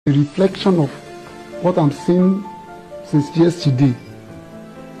The reflection of what I'm seeing since yesterday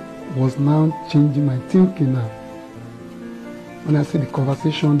was now changing my thinking now. When I see the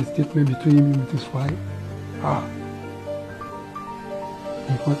conversation, the statement between him with his wife,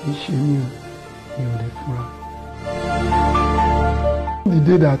 the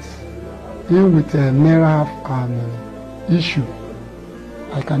day that him with Naira an issue,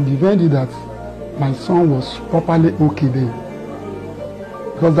 I can defend it that my son was properly okay then.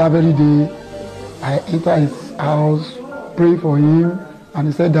 Because that very day, I entered his house, prayed for him, and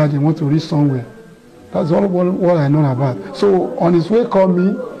he said that he wants to reach somewhere. That's all what I know about. So on his way called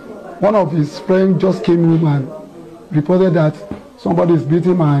me, one of his friends just came home and reported that somebody is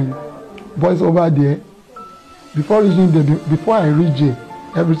beating my boys over there. Before I reached there,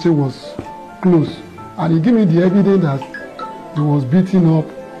 everything was closed. And he gave me the evidence that he was beaten up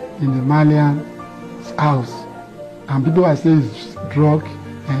in the Malian's house. And people are saying it's drug.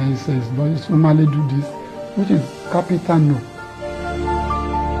 And he says, but it's normally do this, which is capital no.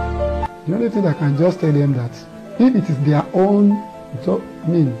 The only thing I can just tell them that if it is their own,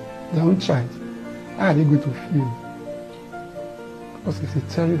 their own child, how are they going to feel? Because it's a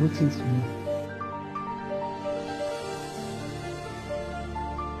terrible thing to me.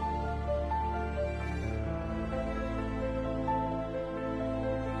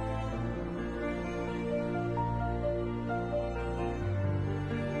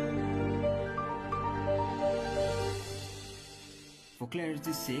 For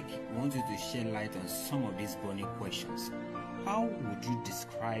clarity's sake, we want you to shed light on some of these burning questions. How would you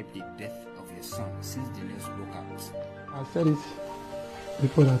describe the death of your son since the news broke out? I said it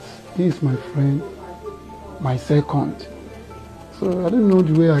before that he is my friend, my second. So I don't know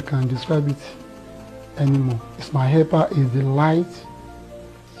the way I can describe it anymore. It's my helper, is the light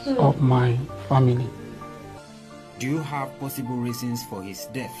of my family. Do you have possible reasons for his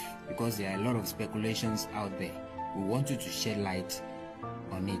death? Because there are a lot of speculations out there. We want you to shed light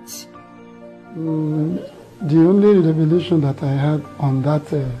on it. The only revelation that I had on that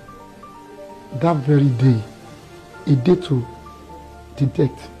very day, a day to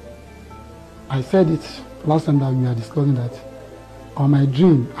detect. I said it last time that we were discussing that. On my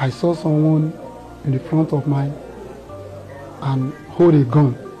dream, I saw someone in the front of mine and hold a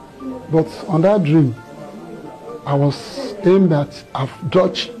gun. But on that dream, I was aimed at, I've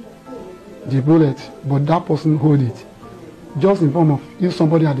dodged the bullet, but that person hold it. Just in form of if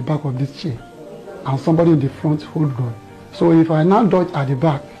somebody at the back of this chair and somebody in the front hold gun. So if I now dodge at the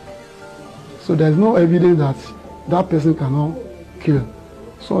back, so there's no evidence that that person cannot kill.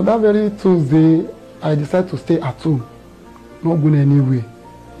 So that very Tuesday, I decided to stay at home, not going anywhere,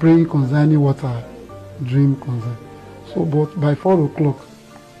 praying concerning what I dream concern. So but by 4 o'clock,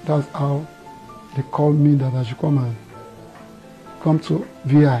 that's how they called me that I should come to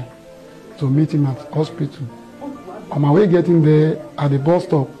VI to meet him at hospital. On my way getting there at the bus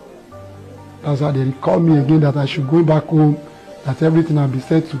stop, that's how they called me again that I should go back home, that everything will be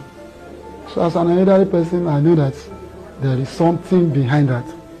settled. So as an elderly person, I know that there is something behind that.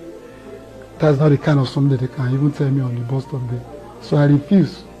 That's not the kind of something that they can even tell me on the bus stop there. So I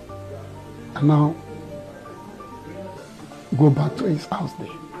refuse. And now go back to his house there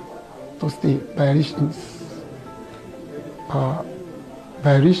to stay. By I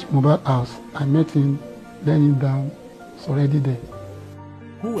reached Mohbad's house, I met him, laying him down, it's already there.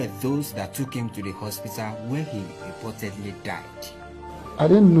 Who were those that took him to the hospital where he reportedly died? I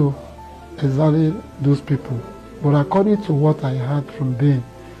didn't know exactly those people, but according to what I heard from them,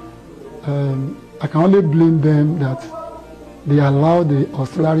 I can only blame them that they allowed the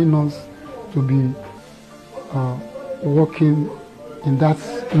auxiliary nurse to be working in that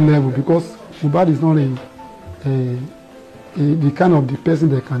level, because Mohbad is not the kind of the person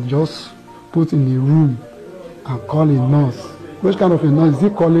that can just put in a room and call a nurse. Which kind of a nurse? Is he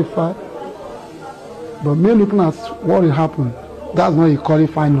qualified? But me looking at what happened, that's not a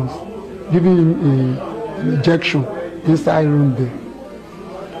qualified nurse. Giving him an injection inside room there.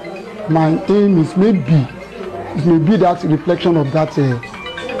 My aim is maybe that reflection of that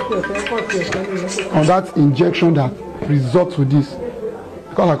on that injection that results to this.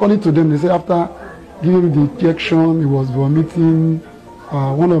 Because according to them, they say after giving the injection, he was vomiting.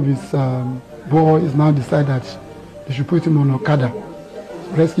 One of his boys now decided that they should put him on Okada,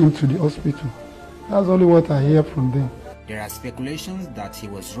 rescue him to the hospital. That's only what I hear from them. There are speculations that he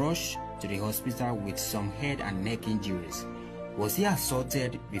was rushed to the hospital with some head and neck injuries. Was he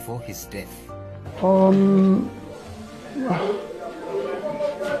assaulted before his death?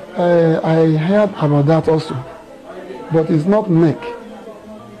 I heard about that also, but it's not neck.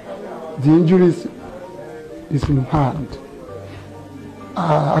 The injuries is in hand.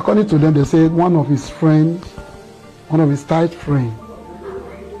 according to them, they said one of his friends, one of his tight friends,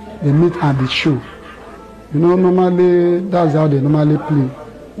 they meet at the show. You know, normally, that's how they normally play,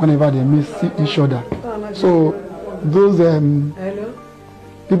 whenever they meet each other. So, those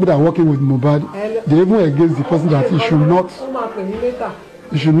people that are working with Mohbad, they even against the person that he should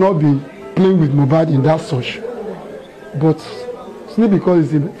not be playing with Mohbad in that such. But simply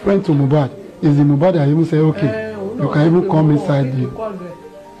because he's a friend to Mohbad, is the Mohbad that even say, okay, you can even come inside the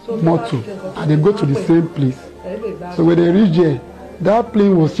motor, and they go to the same place. So when they reach there, that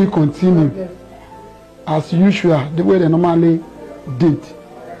plane will still continue as usual, the way they normally did.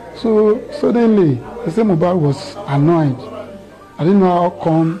 So suddenly, the same Mohbad was annoyed. I didn't know how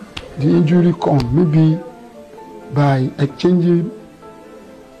come the injury come. Maybe by exchanging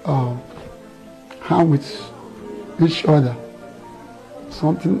hand with each other,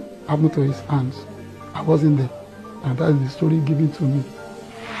 something happened to his hands. I wasn't there, and that is the story given to me.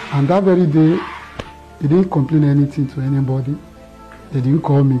 And that very day, he didn't complain anything to anybody. They didn't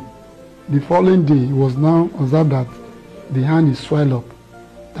call me. The following day, it was now observed that the hand is swelled up.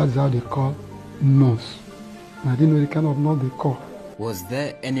 That's how they call nurse. And I didn't know the kind of nurse they call. Was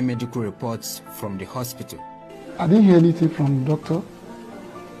there any medical reports from the hospital? I didn't hear anything from the doctor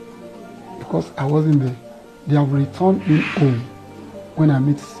because I wasn't there. They have returned him home when I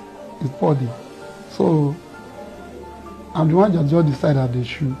meet his body. So I'm the one that just decided that they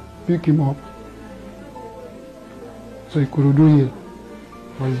should pick him up so he could do here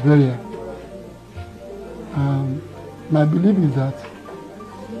for his burial. My belief is that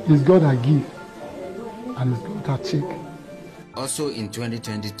it's God that gives and it's God that takes. Also in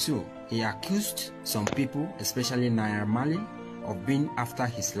 2022, he accused some people, especially Naira Marley, of being after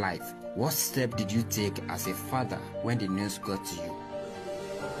his life. What step did you take as a father when the news got to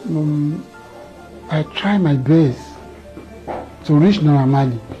you? I tried my best to reach Naira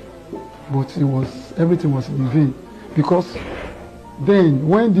Marley, but everything was in vain. Because then,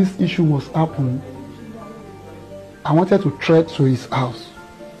 when this issue was happening, I wanted to trek to his house,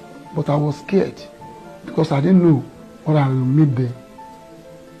 but I was scared because I didn't know what I will meet there.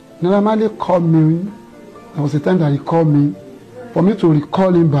 Naira Marley called me. There was a time that he called me. For me to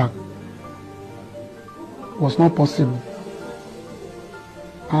recall him back was not possible.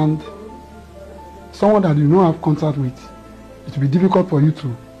 And someone that you don't have contact with, it will be difficult for you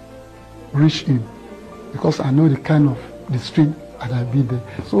to reach him because I know the kind of the street that I've been there.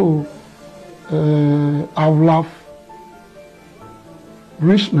 So I would have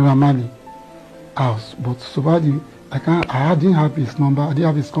reached Naira Marley house, but so far I didn't have his number, I didn't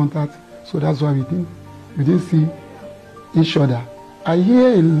have his contact, so that's why we didn't see each other. I hear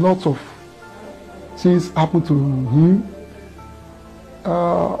a lot of things happen to him.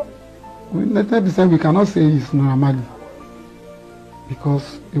 90% we cannot say it's Naira Marley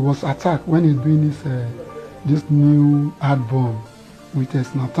because he was attacked when he's doing this new album with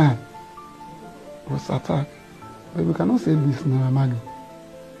Snatan. He was attacked, but we cannot say this Naira Marley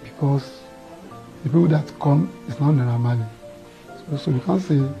because the people that come is not Naira Marley. So we can't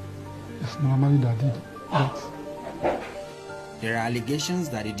say it's Naira Marley that did that. There are allegations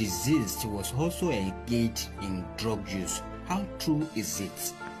that the deceased was also engaged in drug use. How true is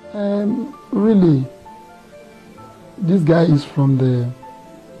it? Really, this guy is from the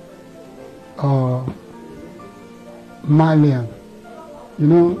Malian. You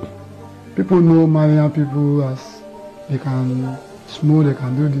know, people know Malian people as they can smoke, they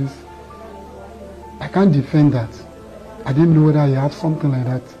can do this. I can't defend that. I didn't know whether he had something like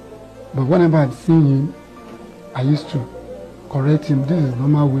that. But whenever I'd seen him, I used to correct him. This is the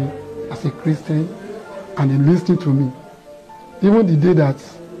normal way as a Christian, and he listened to me. Even the day that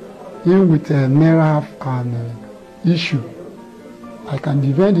him with Naira an issue, I can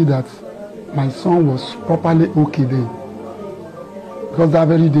defend it that my son was properly okay then. Because that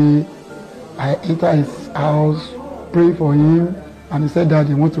very day, I entered his house, prayed for him, and he said that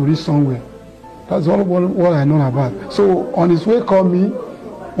he wants to reach somewhere. That's all what I know about. So on his way called me,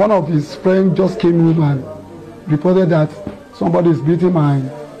 one of his friends just came in and reported that somebody is beating my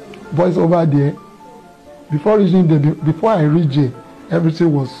voice over there. Before reaching there, before I reached there,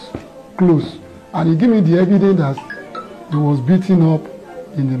 everything was closed. And he gave me the evidence that he was beaten up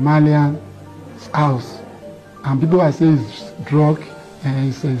in the Malian's house. And people I say it's drug, and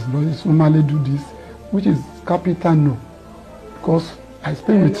he says, no, it's normally do this, which is capital no. Because I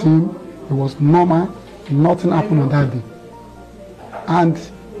spoke with him, it was normal, nothing happened on that day. And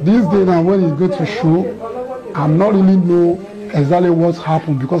this day now, when he go to show, I'm not really know exactly what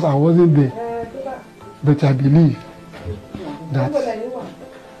happened because I wasn't there. But I believe that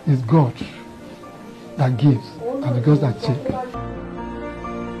it's God that gives and God that takes.